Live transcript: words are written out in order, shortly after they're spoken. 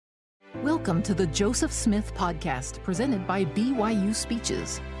Welcome to the Joseph Smith Podcast, presented by BYU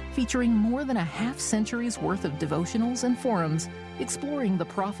Speeches, featuring more than a half-century's worth of devotionals and forums exploring the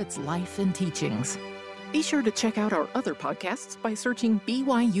prophet's life and teachings. Be sure to check out our other podcasts by searching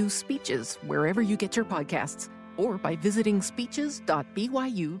BYU Speeches wherever you get your podcasts, or by visiting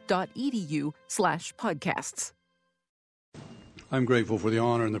speeches.byu.edu/podcasts. I'm grateful for the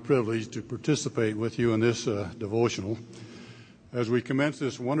honor and the privilege to participate with you in this devotional as we commence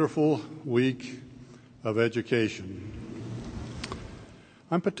this wonderful week of education.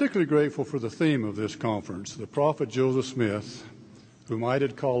 I'm particularly grateful for the theme of this conference, the prophet Joseph Smith, whom I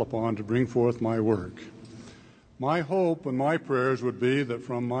did call upon to bring forth my work. My hope and my prayers would be that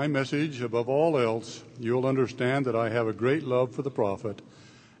from my message, above all else, you'll understand that I have a great love for the prophet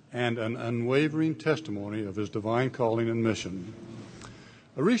and an unwavering testimony of his divine calling and mission.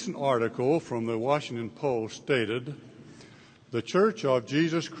 A recent article from the Washington Post stated, "The Church of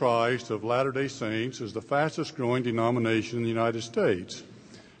Jesus Christ of Latter-day Saints is the fastest growing denomination in the United States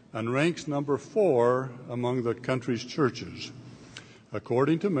and ranks number 4 among the country's churches,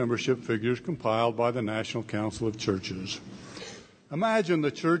 according to membership figures compiled by the National Council of Churches." Imagine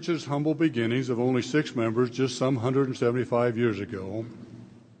the church's humble beginnings of only 6 members just some 175 years ago,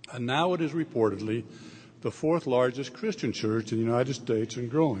 and now it is reportedly the 4th largest Christian church in the United States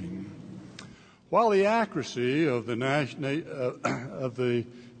and growing. While the accuracy of the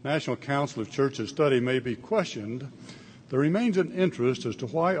National Council of Churches study may be questioned, there remains an interest as to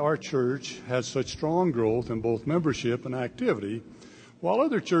why our church has such strong growth in both membership and activity, while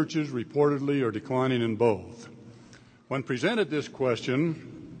other churches reportedly are declining in both. When presented this question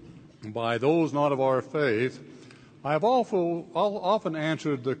by those not of our faith, I have often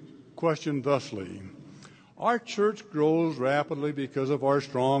answered the question thusly: our church grows rapidly because of our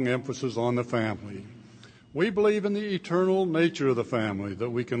strong emphasis on the family. We believe in the eternal nature of the family,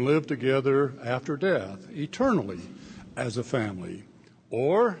 that we can live together after death, eternally, as a family.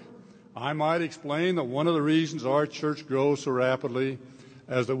 Or I might explain that one of the reasons our church grows so rapidly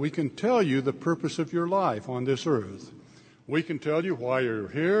is that we can tell you the purpose of your life on this earth. We can tell you why you're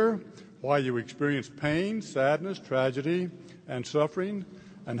here, why you experience pain, sadness, tragedy, and suffering,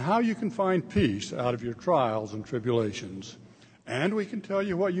 and how you can find peace out of your trials and tribulations. And we can tell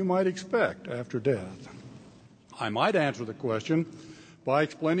you what you might expect after death. I might answer the question by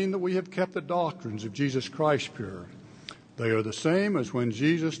explaining that we have kept the doctrines of Jesus Christ pure. They are the same as when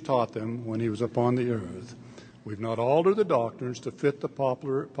Jesus taught them when he was upon the earth. We've not altered the doctrines to fit the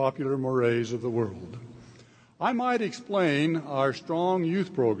popular mores of the world. I might explain our strong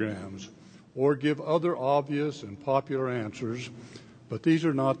youth programs or give other obvious and popular answers, but these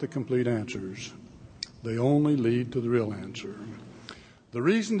are not the complete answers. They only lead to the real answer. The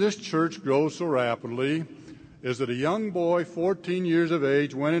reason this church grows so rapidly is that a young boy, 14 years of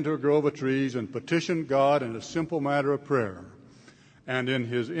age, went into a grove of trees and petitioned God in a simple matter of prayer. And in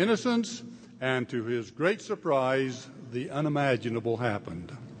his innocence and to his great surprise, the unimaginable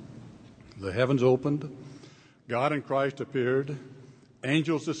happened. The heavens opened, God and Christ appeared,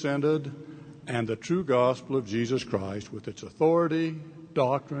 angels descended, and the true gospel of Jesus Christ, with its authority,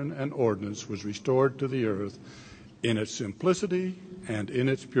 doctrine, and ordinance, was restored to the earth in its simplicity and in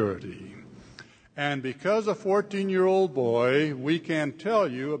its purity. And because a 14-year-old boy, we can tell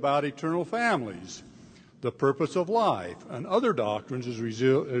you about eternal families, the purpose of life, and other doctrines is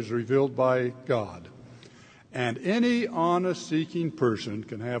revealed by God. And any honest seeking person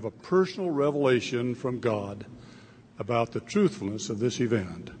can have a personal revelation from God about the truthfulness of this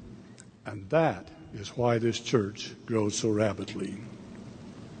event. And that is why this church grows so rapidly.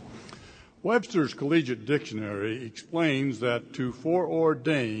 Webster's Collegiate Dictionary explains that to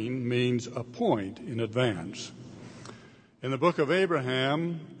foreordain means appoint in advance. In the book of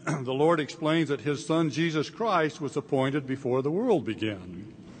Abraham, the Lord explains that his son Jesus Christ was appointed before the world began.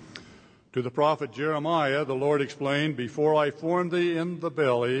 To the prophet Jeremiah, the Lord explained, "Before I formed thee in the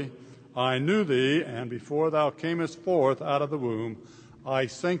belly, I knew thee, and before thou camest forth out of the womb, I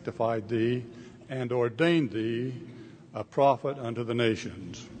sanctified thee and ordained thee a prophet unto the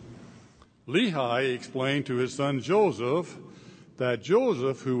nations." Lehi explained to his son Joseph that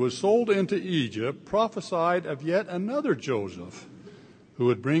Joseph, who was sold into Egypt, prophesied of yet another Joseph who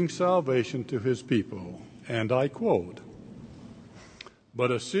would bring salvation to his people. And I quote,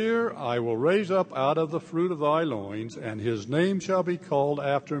 "But a seer I will raise up out of the fruit of thy loins, and his name shall be called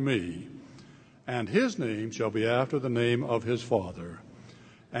after me, and his name shall be after the name of his father.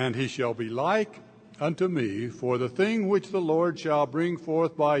 And he shall be like unto me, for the thing which the Lord shall bring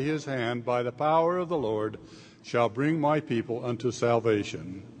forth by his hand, by the power of the Lord, shall bring my people unto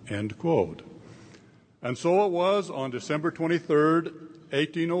salvation." End quote. And so it was on December 23rd,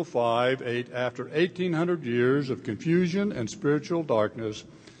 1805, after 1,800 years of confusion and spiritual darkness,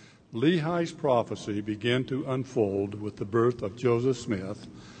 Lehi's prophecy began to unfold with the birth of Joseph Smith,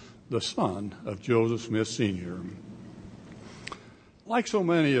 the son of Joseph Smith Sr. Like so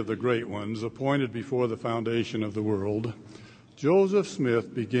many of the great ones appointed before the foundation of the world, Joseph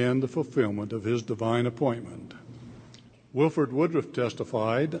Smith began the fulfillment of his divine appointment. Wilford Woodruff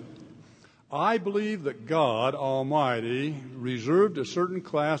testified, "I believe that God Almighty reserved a certain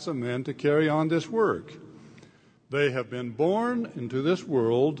class of men to carry on this work. They have been born into this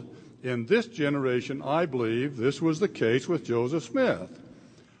world. In this generation, I believe this was the case with Joseph Smith.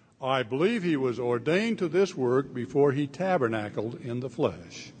 I believe he was ordained to this work before he tabernacled in the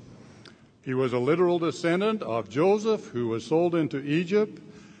flesh. He was a literal descendant of Joseph, who was sold into Egypt,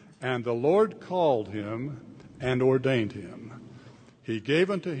 and the Lord called him and ordained him. He gave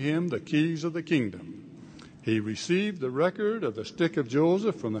unto him the keys of the kingdom. He received the record of the stick of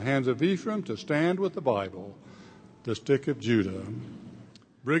Joseph from the hands of Ephraim to stand with the Bible, the stick of Judah."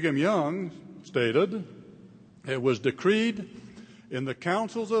 Brigham Young stated, "It was decreed in the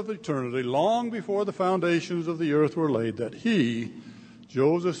councils of eternity long before the foundations of the earth were laid that he,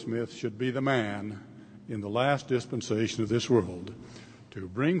 Joseph Smith, should be the man in the last dispensation of this world to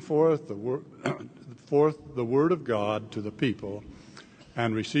bring forth the word of God to the people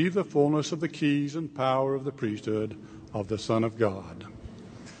and receive the fullness of the keys and power of the priesthood of the Son of God."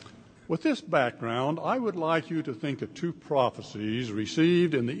 With this background, I would like you to think of two prophecies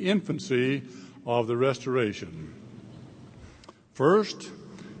received in the infancy of the Restoration. First,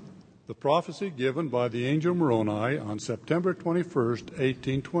 the prophecy given by the angel Moroni on September 21st,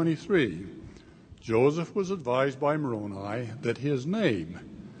 1823. Joseph was advised by Moroni that his name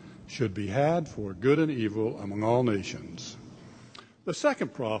should be had for good and evil among all nations. The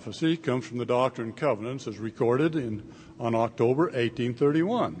second prophecy comes from the Doctrine and Covenants as recorded on October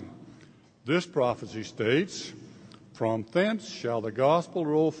 1831. This prophecy states, "From thence shall the gospel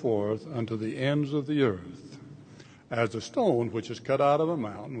roll forth unto the ends of the earth, as a stone which is cut out of a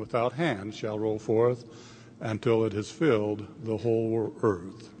mountain without hands shall roll forth until it has filled the whole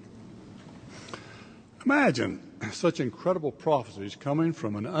earth." Imagine such incredible prophecies coming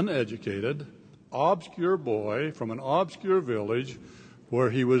from an uneducated, obscure boy from an obscure village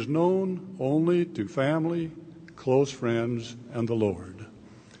where he was known only to family, close friends, and the Lord.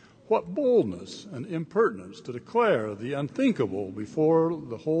 What boldness and impertinence to declare the unthinkable before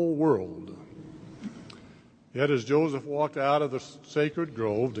the whole world. Yet as Joseph walked out of the sacred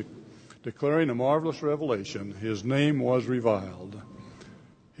grove declaring a marvelous revelation, his name was reviled.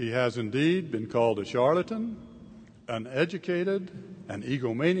 He has indeed been called a charlatan, uneducated, an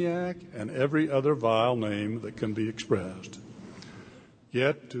egomaniac, and every other vile name that can be expressed.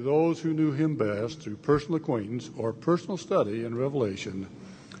 Yet to those who knew him best through personal acquaintance or personal study in Revelation,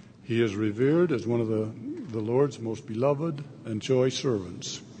 he is revered as one of the Lord's most beloved and choice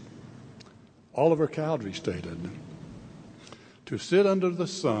servants. Oliver Cowdery stated, "To sit under the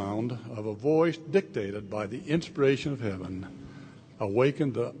sound of a voice dictated by the inspiration of heaven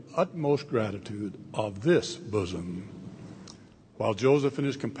awakened the utmost gratitude of this bosom." While Joseph and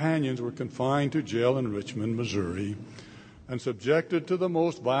his companions were confined to jail in Richmond, Missouri, and subjected to the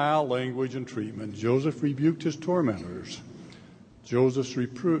most vile language and treatment, Joseph rebuked his tormentors. Joseph's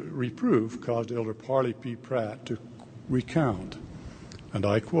reproof caused Elder Parley P. Pratt to recount, and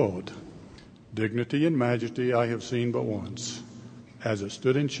I quote, "Dignity and majesty I have seen but once, as it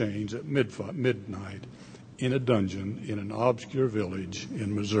stood in chains at midnight in a dungeon in an obscure village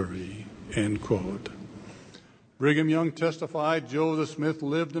in Missouri," end quote. Brigham Young testified Joseph Smith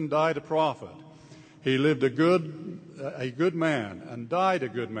lived and died a prophet. He lived a good man and died a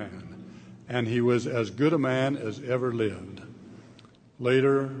good man, and he was as good a man as ever lived.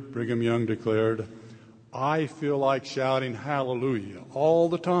 Later, Brigham Young declared, "I feel like shouting hallelujah all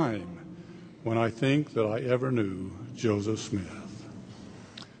the time when I think that I ever knew Joseph Smith."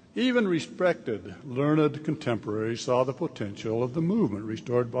 Even respected, learned contemporaries saw the potential of the movement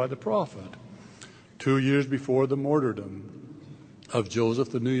restored by the prophet. 2 years before the martyrdom of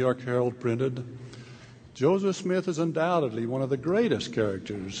Joseph, the New York Herald printed, "Joseph Smith is undoubtedly one of the greatest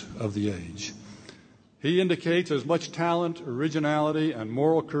characters of the age. He indicates as much talent, originality, and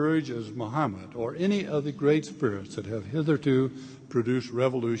moral courage as Muhammad or any of the great spirits that have hitherto produced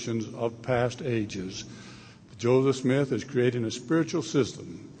revolutions of past ages. Joseph Smith is creating a spiritual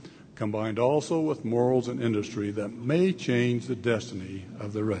system combined also with morals and industry that may change the destiny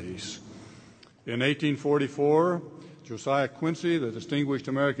of the race." In 1844, Josiah Quincy, the distinguished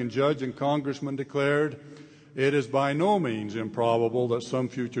American judge and congressman, declared, "It is by no means improbable that some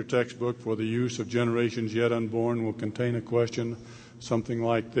future textbook for the use of generations yet unborn will contain a question something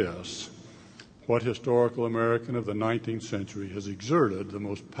like this: what historical American of the 19th century has exerted the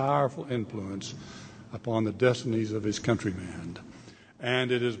most powerful influence upon the destinies of his countrymen?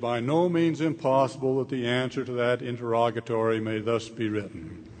 And it is by no means impossible that the answer to that interrogatory may thus be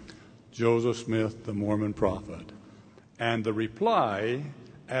written: Joseph Smith, the Mormon prophet. And the reply,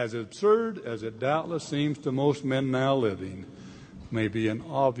 as absurd as it doubtless seems to most men now living, may be an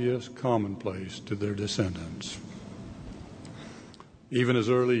obvious commonplace to their descendants. Even as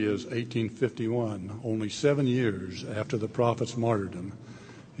early as 1851, only 7 years after the prophet's martyrdom,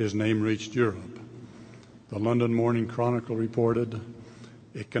 his name reached Europe. The London Morning Chronicle reported,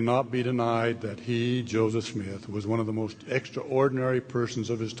 "It cannot be denied that he, Joseph Smith, was one of the most extraordinary persons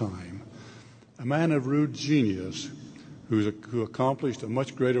of his time, a man of rude genius who accomplished a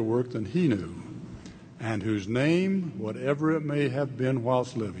much greater work than he knew, and whose name, whatever it may have been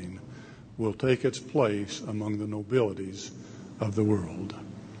whilst living, will take its place among the nobilities of the world."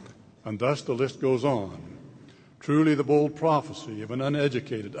 And thus the list goes on. Truly the bold prophecy of an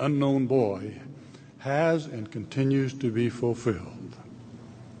uneducated, unknown boy has and continues to be fulfilled.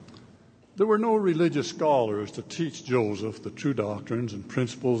 There were no religious scholars to teach Joseph the true doctrines and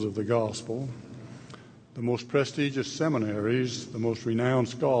principles of the gospel. The most prestigious seminaries, the most renowned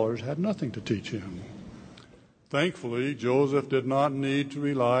scholars, had nothing to teach him. Thankfully, Joseph did not need to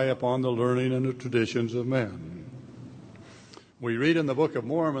rely upon the learning and the traditions of men. We read in the Book of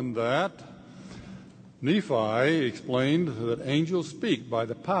Mormon that Nephi explained that angels speak by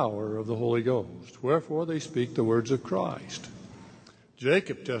the power of the Holy Ghost, wherefore they speak the words of Christ.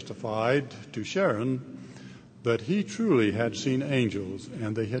 Jacob testified to Sharon that he truly had seen angels,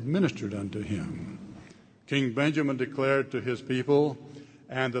 and they had ministered unto him. King Benjamin declared to his people,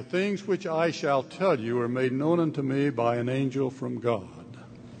 "And the things which I shall tell you are made known unto me by an angel from God."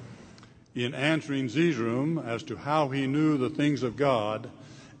 In answering Zeezrom as to how he knew the things of God,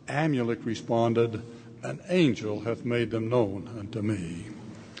 Amulek responded, "An angel hath made them known unto me."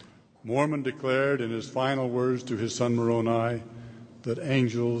 Mormon declared in his final words to his son Moroni that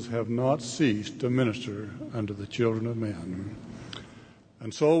angels have not ceased to minister unto the children of men.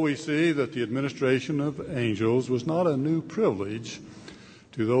 And so we see that the administration of angels was not a new privilege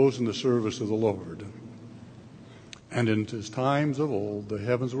to those in the service of the Lord. And in his times of old, the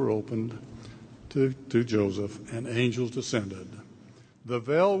heavens were opened to Joseph, and angels descended. The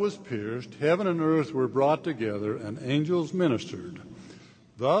veil was pierced, heaven and earth were brought together, and angels ministered.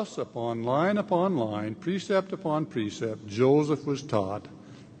 Thus, upon line, precept upon precept, Joseph was taught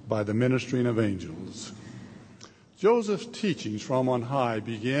by the ministering of angels. Joseph's teachings from on high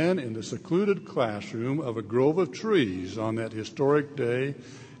began in the secluded classroom of a grove of trees on that historic day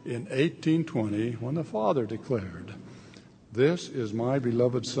in 1820, when the Father declared, "This is my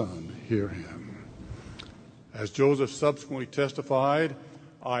beloved Son, hear him." As Joseph subsequently testified,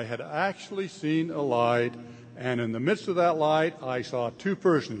 "I had actually seen a light, and in the midst of that light I saw two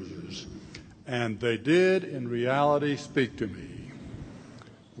personages, and they did in reality speak to me."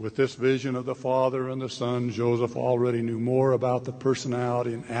 With this vision of the Father and the Son, Joseph already knew more about the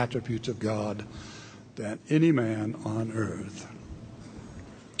personality and attributes of God than any man on earth.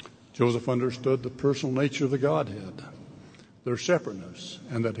 Joseph understood the personal nature of the Godhead, their separateness,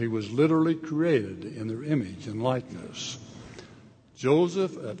 and that he was literally created in their image and likeness.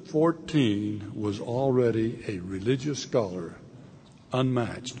 Joseph, at 14, was already a religious scholar,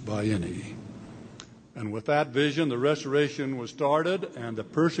 unmatched by any. And with that vision, the restoration was started and the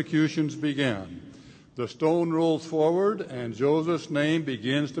persecutions began. The stone rolls forward, and Joseph's name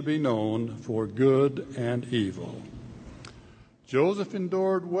begins to be known for good and evil. Joseph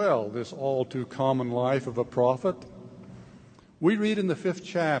endured well this all too common life of a prophet. We read in the 5th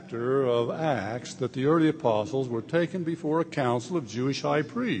chapter of Acts that the early apostles were taken before a council of Jewish high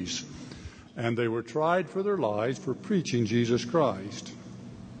priests, and they were tried for their lives for preaching Jesus Christ.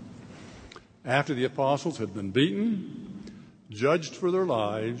 After the apostles had been beaten, judged for their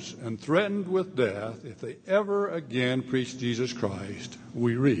lives, and threatened with death if they ever again preached Jesus Christ,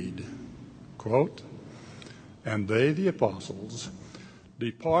 we read, quote, "And they, the apostles,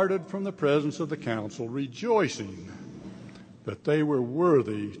 departed from the presence of the council, rejoicing that they were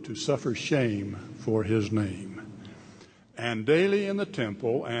worthy to suffer shame for his name. And daily in the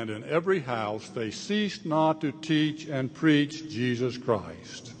temple and in every house they ceased not to teach and preach Jesus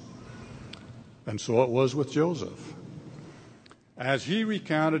Christ." And so it was with Joseph. As he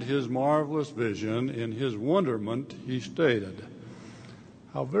recounted his marvelous vision, in his wonderment he stated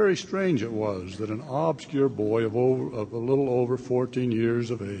how very strange it was that an obscure boy of a little over 14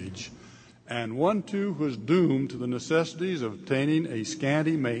 years of age, and one too who was doomed to the necessities of obtaining a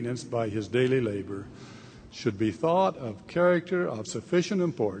scanty maintenance by his daily labor, should be thought of character of sufficient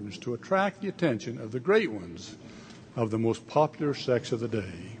importance to attract the attention of the great ones of the most popular sects of the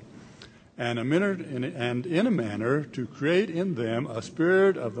day, and in a manner to create in them a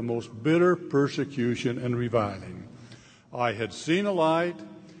spirit of the most bitter persecution and reviling. I had seen a light,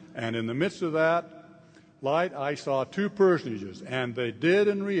 and in the midst of that light I saw two personages, and they did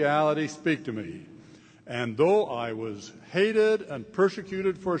in reality speak to me. And though I was hated and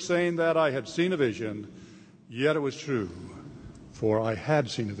persecuted for saying that I had seen a vision, yet it was true, for I had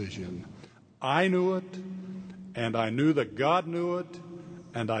seen a vision. I knew it, and I knew that God knew it,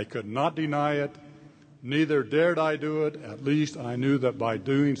 and I could not deny it, neither dared I do it. At least I knew that by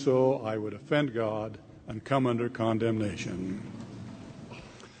doing so I would offend God and come under condemnation.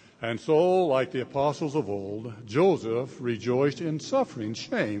 And so, like the apostles of old, Joseph rejoiced in suffering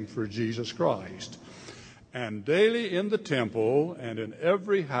shame for Jesus Christ. And daily in the temple and in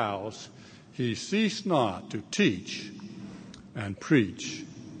every house he ceased not to teach and preach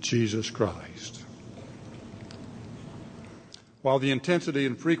Jesus Christ. While the intensity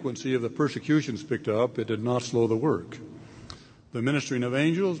and frequency of the persecutions picked up, it did not slow the work. The ministering of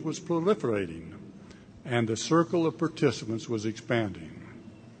angels was proliferating, and the circle of participants was expanding.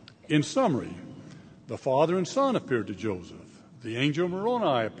 In summary, the Father and Son appeared to Joseph. The angel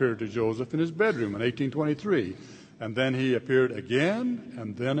Moroni appeared to Joseph in his bedroom in 1823, and then he appeared again,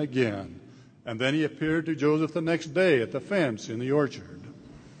 and then again. And then he appeared to Joseph the next day at the fence in the orchard.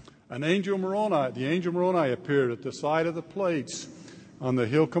 The angel Moroni appeared at the side of the plates on the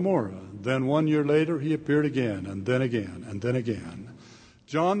hill Cumorah. Then 1 year later he appeared again, and then again, and then again.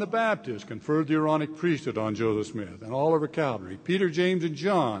 John the Baptist conferred the Aaronic priesthood on Joseph Smith and Oliver Cowdery. Peter, James, and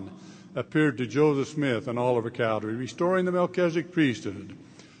John appeared to Joseph Smith and Oliver Cowdery, restoring the Melchizedek priesthood.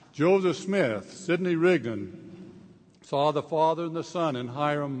 Joseph Smith, Sidney Rigdon, saw the Father and the Son in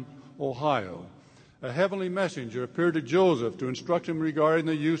Hiram, Ohio. A heavenly messenger appeared to Joseph to instruct him regarding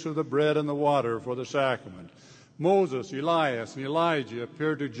the use of the bread and the water for the sacrament. Moses, Elias, and Elijah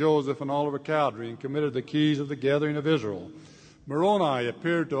appeared to Joseph and Oliver Cowdery and committed the keys of the gathering of Israel. Moroni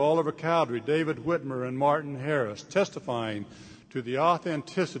appeared to Oliver Cowdery, David Whitmer, and Martin Harris, testifying to the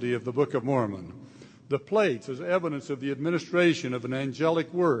authenticity of the Book of Mormon. The plates, as evidence of the administration of an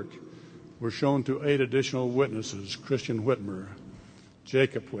angelic work, were shown to 8 additional witnesses: Christian Whitmer,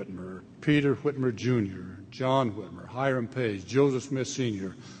 Jacob Whitmer, Peter Whitmer Jr., John Whitmer, Hiram Page, Joseph Smith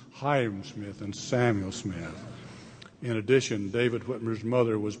Sr., Hiram Smith, and Samuel Smith. In addition, David Whitmer's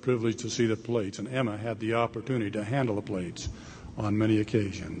mother was privileged to see the plates, and Emma had the opportunity to handle the plates on many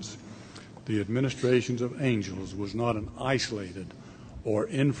occasions. The administrations of angels was not an isolated or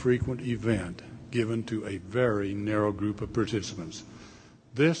infrequent event given to a very narrow group of participants.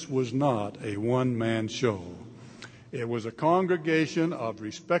 This was not a one-man show. It was a congregation of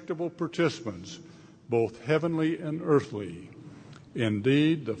respectable participants, both heavenly and earthly.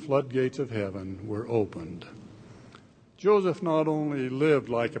 Indeed, the floodgates of heaven were opened. Joseph not only lived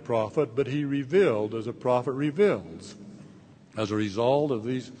like a prophet, but he revealed as a prophet reveals. As a result of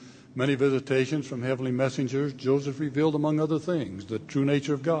these many visitations from heavenly messengers, Joseph revealed, among other things, the true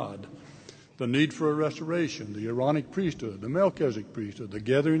nature of God, the need for a restoration, the Aaronic priesthood, the Melchizedek priesthood, the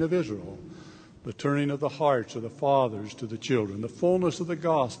gathering of Israel, the turning of the hearts of the fathers to the children, the fullness of the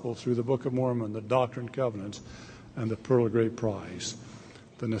gospel through the Book of Mormon, the Doctrine and Covenants, and the Pearl of Great Price,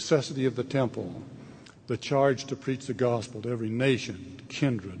 the necessity of the temple, the charge to preach the gospel to every nation,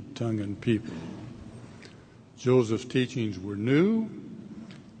 kindred, tongue, and people. Joseph's teachings were new,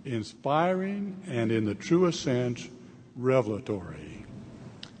 inspiring, and in the truest sense, revelatory.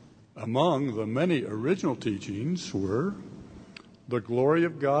 Among the many original teachings were the glory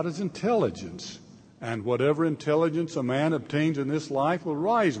of God as intelligence, and whatever intelligence a man obtains in this life will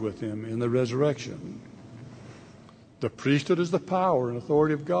rise with him in the resurrection. The priesthood is the power and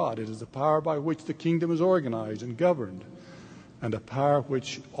authority of God. It is the power by which the kingdom is organized and governed, and a power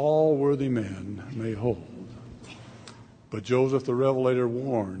which all worthy men may hold. But Joseph the Revelator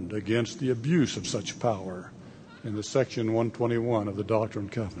warned against the abuse of such power in the section 121 of the Doctrine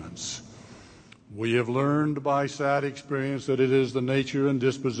and Covenants. We have learned by sad experience that it is the nature and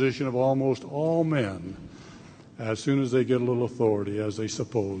disposition of almost all men, as soon as they get a little authority, as they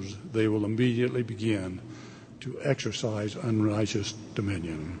suppose, they will immediately begin to exercise unrighteous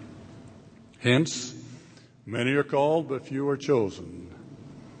dominion. Hence, many are called, but few are chosen.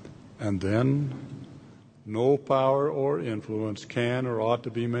 And then, no power or influence can or ought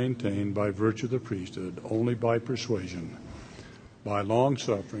to be maintained by virtue of the priesthood, only by persuasion, by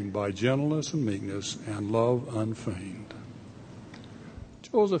long-suffering, by gentleness and meekness, and love unfeigned.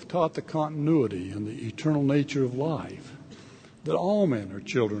 Joseph taught the continuity and the eternal nature of life, that all men are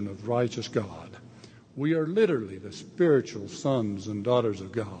children of righteous God. We are literally the spiritual sons and daughters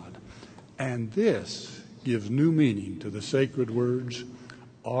of God. And this gives new meaning to the sacred words,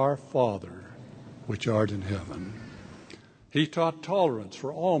 Our Father, which art in heaven. He taught tolerance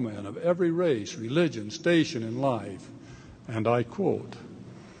for all men of every race, religion, station in life. And I quote,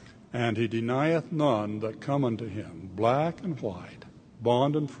 And he denieth none that come unto him, black and white,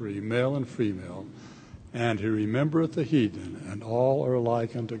 bond and free, male and female, and he remembereth the heathen, and all are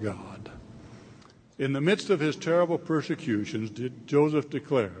alike unto God. In the midst of his terrible persecutions, Joseph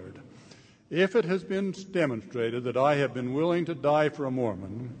declared, If it has been demonstrated that I have been willing to die for a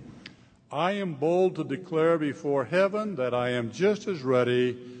Mormon, I am bold to declare before heaven that I am just as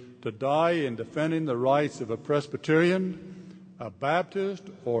ready to die in defending the rights of a Presbyterian, a Baptist,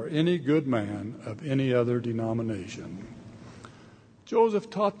 or any good man of any other denomination. Joseph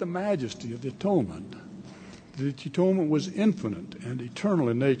taught the majesty of the atonement. The atonement was infinite and eternal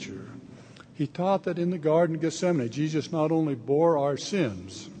in nature. He taught that in the Garden of Gethsemane, Jesus not only bore our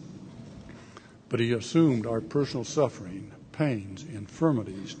sins, but he assumed our personal suffering, pains,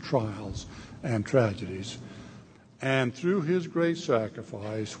 infirmities, trials, and tragedies. And through his great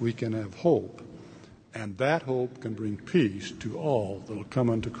sacrifice, we can have hope, and that hope can bring peace to all that will come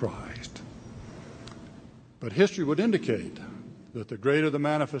unto Christ. But history would indicate that the greater the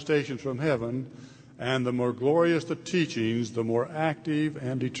manifestations from heaven and the more glorious the teachings, the more active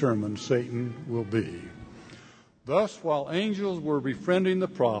and determined Satan will be. Thus, while angels were befriending the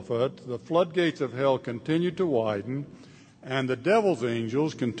prophet, the floodgates of hell continued to widen, and the devil's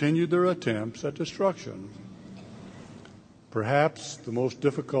angels continued their attempts at destruction. Perhaps the most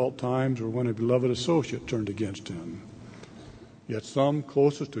difficult times were when a beloved associate turned against him. Yet some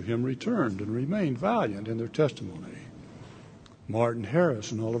closest to him returned and remained valiant in their testimony. Martin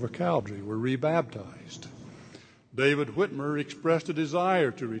Harris and Oliver Cowdery were rebaptized. David Whitmer expressed a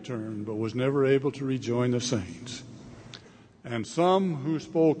desire to return, but was never able to rejoin the saints. And some who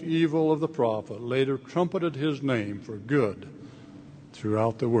spoke evil of the prophet later trumpeted his name for good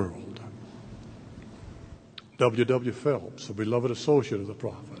throughout the world. W. Phelps, a beloved associate of the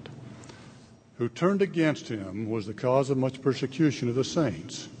prophet, who turned against him, was the cause of much persecution of the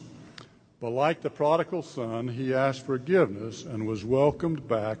saints. But like the prodigal son, he asked forgiveness and was welcomed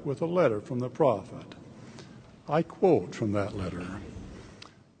back with a letter from the prophet. I quote from that letter,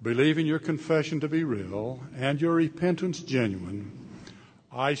 Believing your confession to be real and your repentance genuine,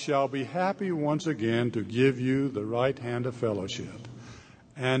 I shall be happy once again to give you the right hand of fellowship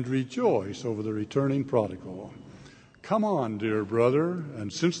and rejoice over the returning prodigal. Come on, dear brother,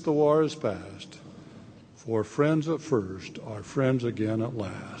 and since the war is past, for friends at first are friends again at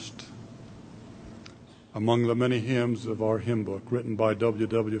last. Among the many hymns of our hymn book written by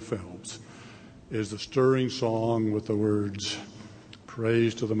W. Phelps is the stirring song with the words,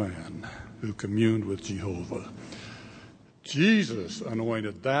 Praise to the man who communed with Jehovah. Jesus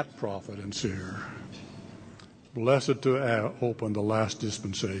anointed that prophet and seer, blessed to open the last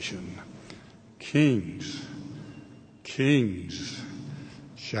dispensation. Kings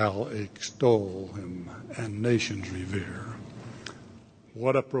shall extol him, and nations revere.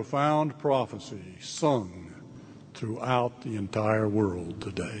 What a profound prophecy sung throughout the entire world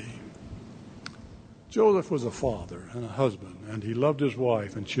today. Joseph was a father and a husband, and he loved his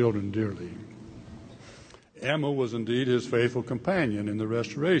wife and children dearly. Emma was indeed his faithful companion in the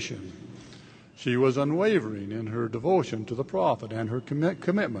restoration. She was unwavering in her devotion to the prophet and her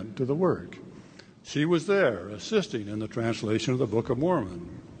commitment to the work. She was there assisting in the translation of the Book of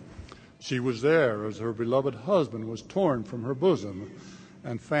Mormon. She was there as her beloved husband was torn from her bosom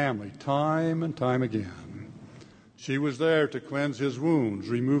and family time and time again. She was there to cleanse his wounds,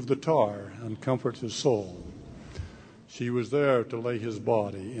 remove the tar, and comfort his soul. She was there to lay his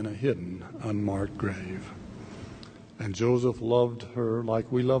body in a hidden, unmarked grave. And Joseph loved her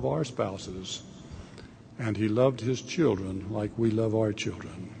like we love our spouses, and he loved his children like we love our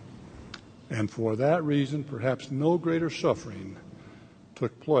children. And for that reason, perhaps no greater suffering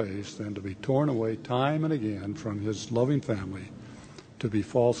took place than to be torn away time and again from his loving family, to be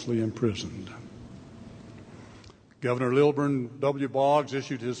falsely imprisoned. Governor Lilburn W. Boggs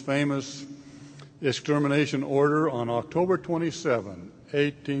issued his famous extermination order on October 27,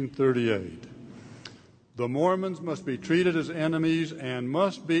 1838. The Mormons must be treated as enemies and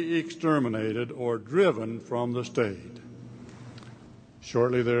must be exterminated or driven from the state.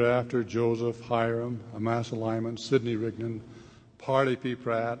 Shortly thereafter, Joseph, Hiram, Amasa Lyman, Sidney Rigdon, Parley P.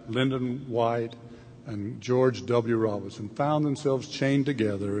 Pratt, Lyndon White, and George W. Robinson found themselves chained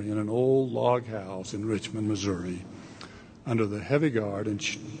together in an old log house in Richmond, Missouri, under the heavy guard. And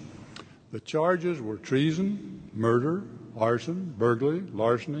the charges were treason, murder, arson, burglary,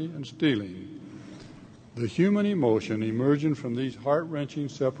 larceny, and stealing. The human emotion emerging from these heart-wrenching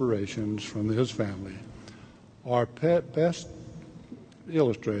separations from his family are best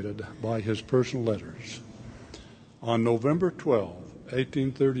illustrated by his personal letters. On November 12,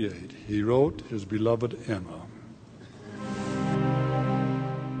 1838, he wrote his beloved Emma.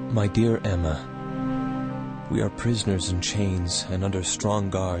 My dear Emma, we are prisoners in chains and under strong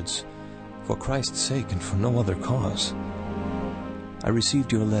guards, for Christ's sake and for no other cause. I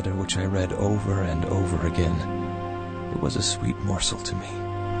received your letter, which I read over and over again. It was a sweet morsel to me.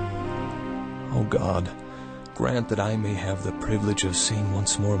 O God, grant that I may have the privilege of seeing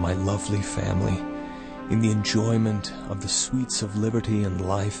once more my lovely family, in the enjoyment of the sweets of liberty and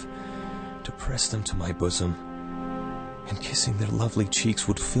life, to press them to my bosom, and kissing their lovely cheeks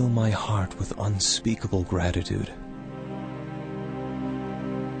would fill my heart with unspeakable gratitude.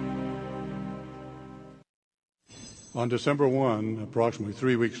 On December 1, approximately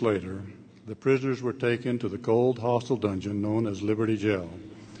 3 weeks later, the prisoners were taken to the cold, hostile dungeon known as Liberty Jail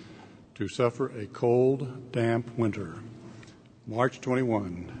to suffer a cold, damp winter. March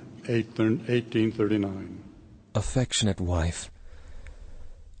 21, 1839. Affectionate wife,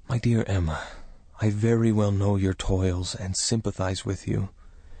 my dear Emma, I very well know your toils and sympathize with you.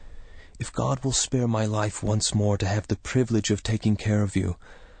 If God will spare my life once more to have the privilege of taking care of you,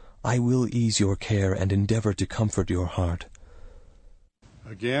 I will ease your care and endeavor to comfort your heart.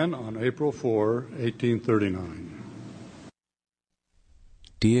 Again on April 4, 1839.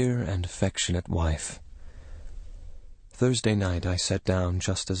 Dear and affectionate wife, Thursday night I sat down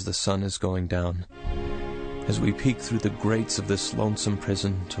just as the sun is going down, as we peek through the grates of this lonesome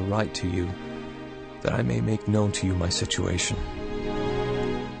prison, to write to you, that I may make known to you my situation.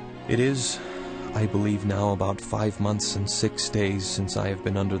 It is, I believe now, about 5 months and 6 days since I have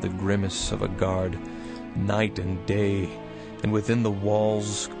been under the grimace of a guard, night and day, and within the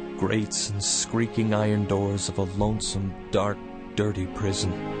walls, grates, and squeaking iron doors of a lonesome, dark, dirty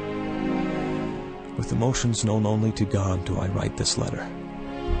prison. With emotions known only to God do I write this letter.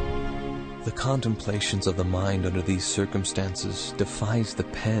 The contemplations of the mind under these circumstances defies the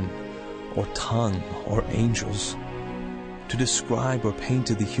pen, or tongue, or angels. To describe or paint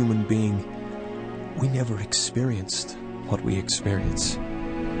to the human being, we never experienced what we experience.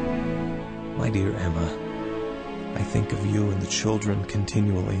 My dear Emma, I think of you and the children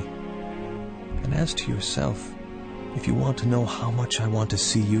continually. And as to yourself, if you want to know how much I want to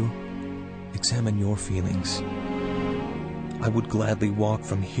see you, examine your feelings. I would gladly walk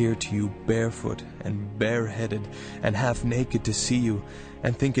from here to you barefoot and bareheaded and half naked to see you,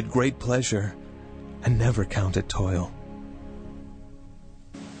 and think it great pleasure, and never count it toil.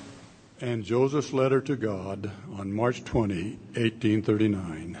 And Joseph's letter to God on March 20,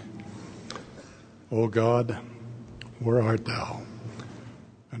 1839. O God, where art thou?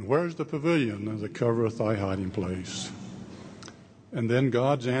 And where is the pavilion that covereth thy hiding place? And then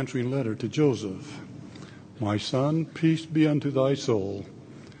God's answering letter to Joseph. My son, peace be unto thy soul.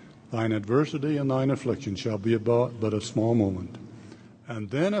 Thine adversity and thine affliction shall be but a small moment. And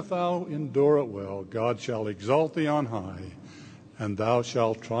then if thou endure it well, God shall exalt thee on high, and thou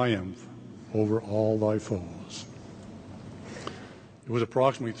shalt triumph over all thy foes. It was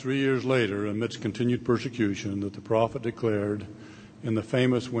approximately 3 years later, amidst continued persecution, that the prophet declared in the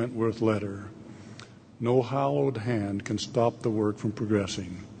famous Wentworth letter, no hallowed hand can stop the work from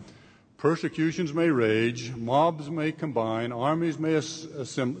progressing. Persecutions may rage, mobs may combine, armies may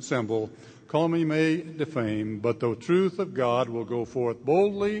assemble, calumny may defame, but the truth of God will go forth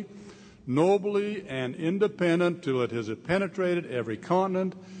boldly, nobly, and independent till it has penetrated every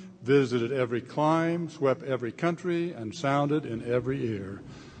continent, visited every clime, swept every country, and sounded in every ear,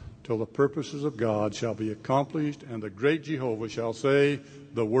 till the purposes of God shall be accomplished, and the great Jehovah shall say,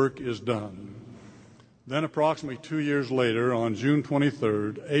 the work is done. Then approximately 2 years later, on June 23,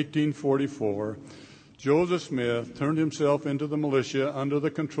 1844, Joseph Smith turned himself into the militia under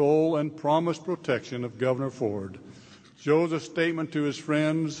the control and promised protection of Governor Ford. Joseph's statement to his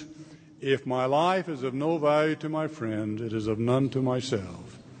friends, if my life is of no value to my friend, it is of none to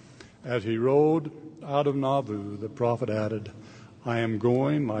myself. As he rode out of Nauvoo, the prophet added, I am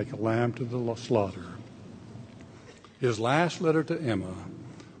going like a lamb to the slaughter. His last letter to Emma,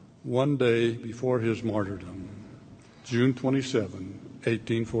 one day before his martyrdom, June 27,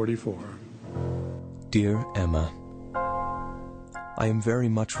 1844. Dear Emma, I am very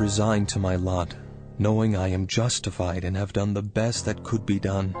much resigned to my lot, knowing I am justified and have done the best that could be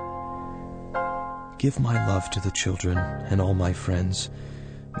done. Give my love to the children and all my friends,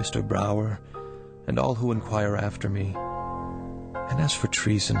 Mr. Brower, and all who inquire after me. And as for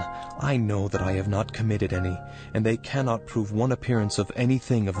treason, I know that I have not committed any, and they cannot prove one appearance of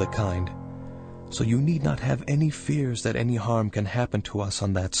anything of the kind. so you need not have any fears that any harm can happen to us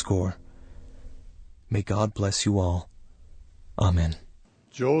on that score. May God bless you all. Amen.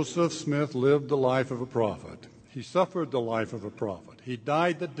 Joseph Smith lived the life of a prophet. He suffered the life of a prophet. He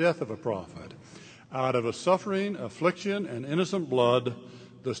died the death of a prophet. Out of a suffering, affliction, and innocent blood,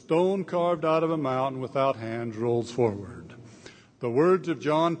 the stone carved out of a mountain without hands rolls forward. The words of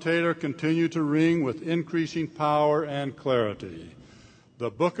John Taylor continue to ring with increasing power and clarity. The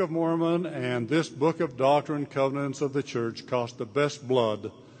Book of Mormon and this book of Doctrine and Covenants of the Church cost the best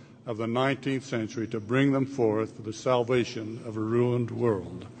blood of the 19th century to bring them forth for the salvation of a ruined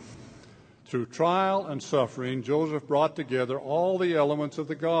world. Through trial and suffering, Joseph brought together all the elements of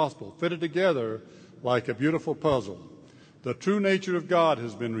the gospel, fitted together like a beautiful puzzle. The true nature of God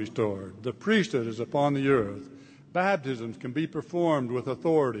has been restored. The priesthood is upon the earth. Baptisms can be performed with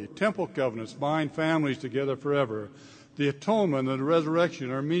authority. Temple covenants bind families together forever. The atonement and the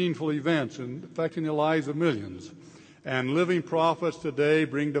resurrection are meaningful events affecting the lives of millions. And living prophets today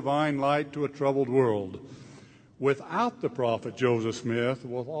bring divine light to a troubled world. Without the prophet Joseph Smith,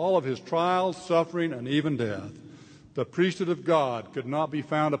 with all of his trials, suffering, and even death, the priesthood of God could not be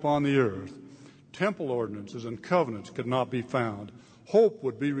found upon the earth. Temple ordinances and covenants could not be found. Hope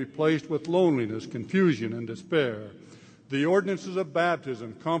would be replaced with loneliness, confusion, and despair. The ordinances of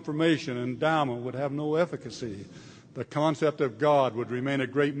baptism, confirmation, and endowment would have no efficacy. The concept of God would remain a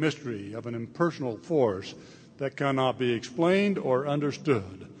great mystery of an impersonal force that cannot be explained or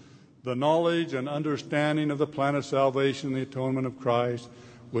understood. The knowledge and understanding of the plan of salvation and the atonement of Christ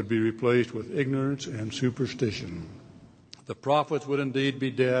would be replaced with ignorance and superstition. The prophets would indeed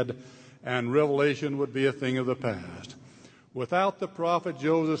be dead, and revelation would be a thing of the past. Without the prophet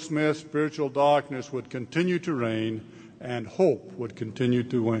Joseph Smith, spiritual darkness would continue to reign, and hope would continue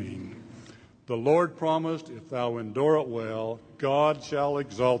to wane. The Lord promised, if thou endure it well, God shall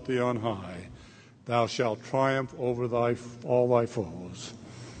exalt thee on high. Thou shalt triumph over all thy foes.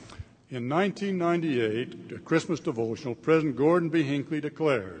 In 1998, a Christmas devotional, President Gordon B. Hinckley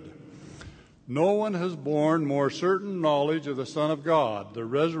declared, "No one has borne more certain knowledge of the Son of God, the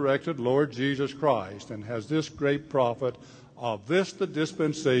resurrected Lord Jesus Christ, and has this great prophet of this the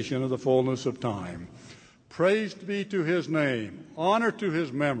dispensation of the fullness of time. Praise be to his name, honor to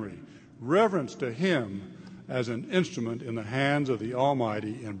his memory, reverence to him as an instrument in the hands of the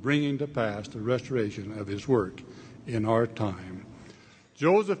Almighty in bringing to pass the restoration of his work in our time."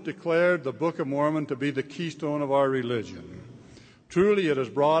 Joseph declared the Book of Mormon to be the keystone of our religion. Truly, it has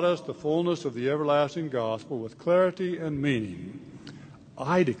brought us the fullness of the everlasting gospel with clarity and meaning.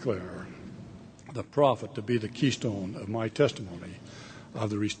 I declare the prophet to be the keystone of my testimony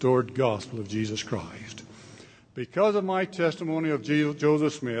of the restored gospel of Jesus Christ. Because of my testimony of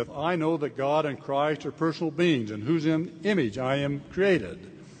Joseph Smith, I know that God and Christ are personal beings in whose image I am created.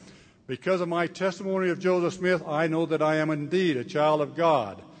 Because of my testimony of Joseph Smith, I know that I am indeed a child of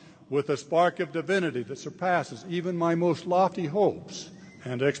God with a spark of divinity that surpasses even my most lofty hopes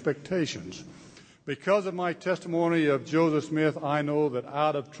and expectations. Because of my testimony of Joseph Smith, I know that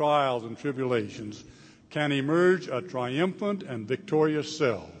out of trials and tribulations can emerge a triumphant and victorious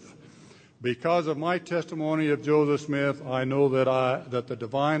self. Because of my testimony of Joseph Smith, I know that the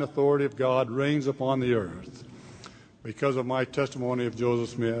divine authority of God reigns upon the earth. Because of my testimony of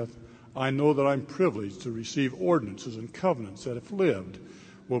Joseph Smith, I know that I'm privileged to receive ordinances and covenants that, if lived,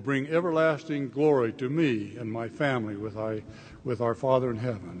 will bring everlasting glory to me and my family with our Father in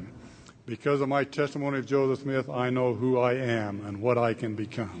heaven. Because of my testimony of Joseph Smith, I know who I am and what I can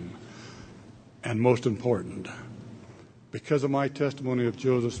become. And most important, because of my testimony of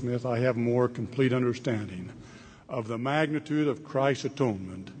Joseph Smith, I have more complete understanding of the magnitude of Christ's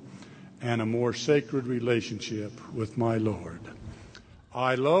atonement and a more sacred relationship with my Lord.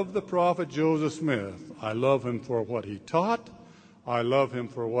 I love the prophet Joseph Smith. I love him for what he taught. I love him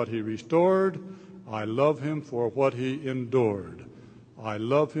for what he restored. I love him for what he endured. I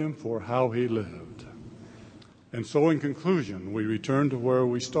love him for how he lived. And so in conclusion, we return to where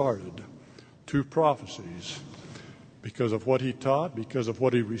we started. Two prophecies. Because of what he taught, because of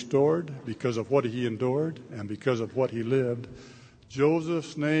what he restored, because of what he endured, and because of what he lived,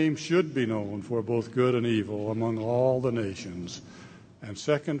 Joseph's name should be known for both good and evil among all the nations. And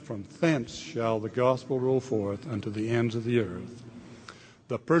second, from thence shall the gospel roll forth unto the ends of the earth.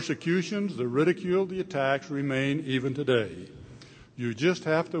 The persecutions, the ridicule, the attacks remain even today. You just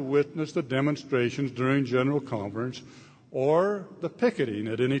have to witness the demonstrations during General Conference or the picketing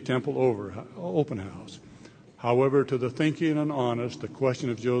at any temple open house. However, to the thinking and honest, the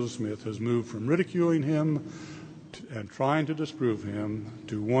question of Joseph Smith has moved from ridiculing him and trying to disprove him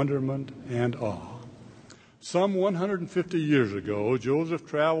to wonderment and awe. Some 150 years ago, Joseph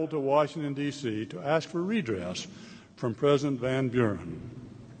traveled to Washington, D.C. to ask for redress from President Van Buren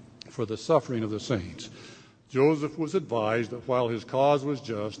for the suffering of the saints. Joseph was advised that while his cause was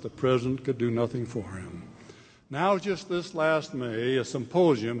just, the president could do nothing for him. Now, just this last May, a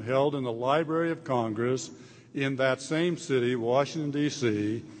symposium held in the Library of Congress in that same city, Washington,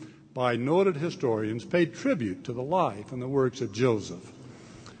 D.C., by noted historians paid tribute to the life and the works of Joseph.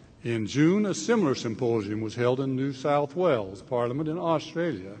 In June, a similar symposium was held in New South Wales Parliament in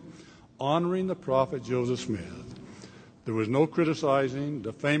Australia, honoring the prophet Joseph Smith. There was no criticizing,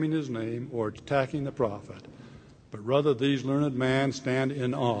 defaming his name, or attacking the prophet, but rather these learned men stand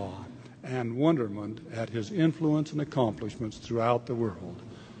in awe and wonderment at his influence and accomplishments throughout the world.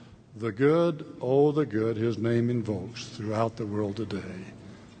 The good, oh, the good, his name invokes throughout the world today.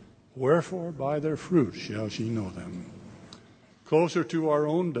 Wherefore, by their fruits shall ye know them. Closer to our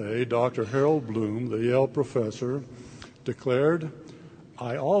own day, Dr. Harold Bloom, the Yale professor, declared,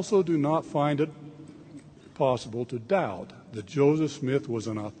 I also do not find it possible to doubt that Joseph Smith was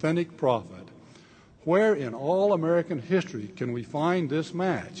an authentic prophet. Where in all American history can we find this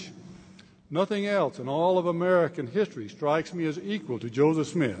match? Nothing else in all of American history strikes me as equal to Joseph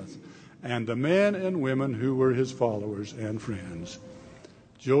Smith and the men and women who were his followers and friends.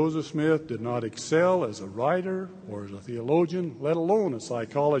 Joseph Smith did not excel as a writer or as a theologian, let alone a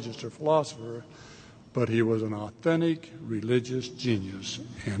psychologist or philosopher, but he was an authentic religious genius,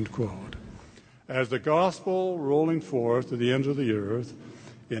 end quote. As the gospel rolling forth to the ends of the earth,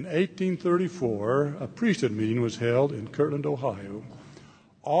 in 1834, a priesthood meeting was held in Kirtland, Ohio.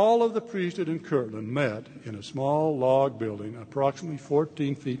 All of the priesthood in Kirtland met in a small log building, approximately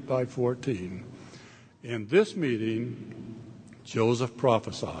 14 feet by 14. In this meeting, Joseph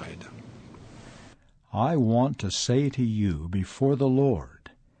prophesied, I want to say to you before the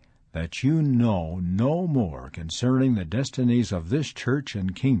Lord that you know no more concerning the destinies of this church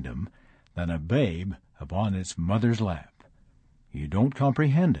and kingdom than a babe upon its mother's lap. You don't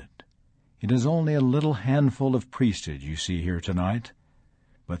comprehend it. It is only a little handful of priesthood you see here tonight.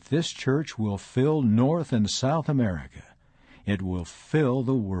 But this church will fill North and South America. It will fill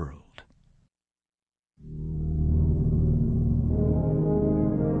the world.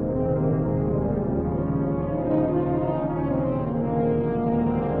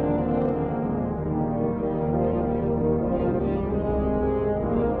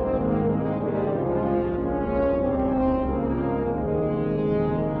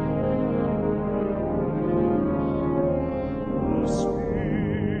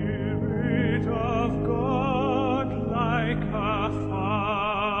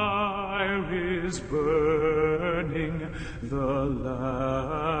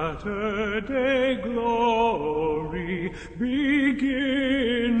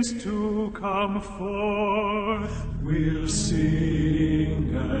 Forth, we'll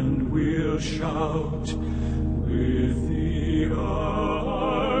sing and we'll shout with the armies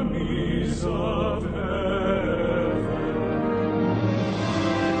of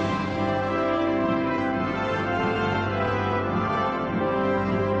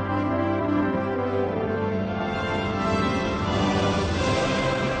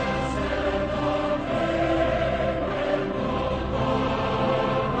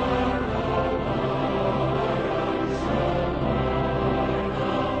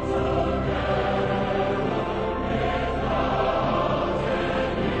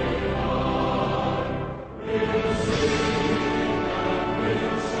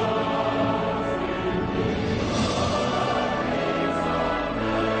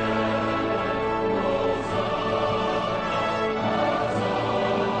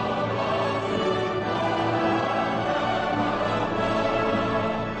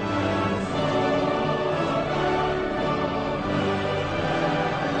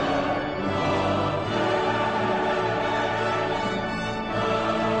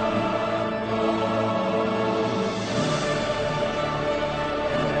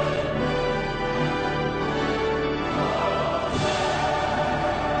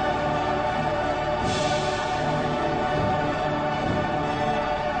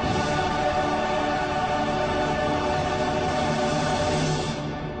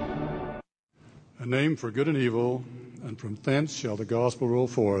name for good and evil, and from thence shall the gospel roll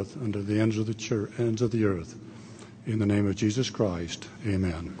forth unto the ends of the church, ends of the earth. In the name of Jesus Christ,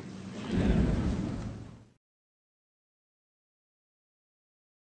 amen.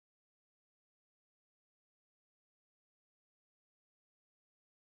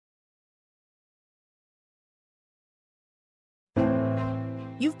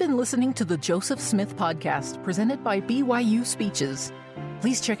 You've been listening to the Joseph Smith Podcast, presented by BYU Speeches.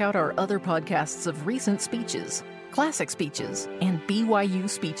 Please check out our other podcasts of recent speeches, classic speeches, and BYU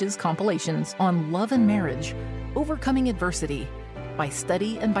speeches compilations on love and marriage, overcoming adversity, by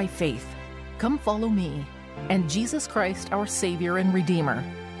study and by faith. Come follow me and Jesus Christ, our Savior and Redeemer.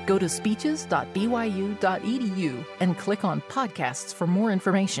 Go to speeches.byu.edu and click on podcasts for more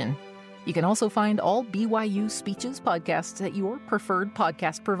information. You can also find all BYU Speeches podcasts at your preferred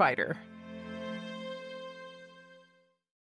podcast provider.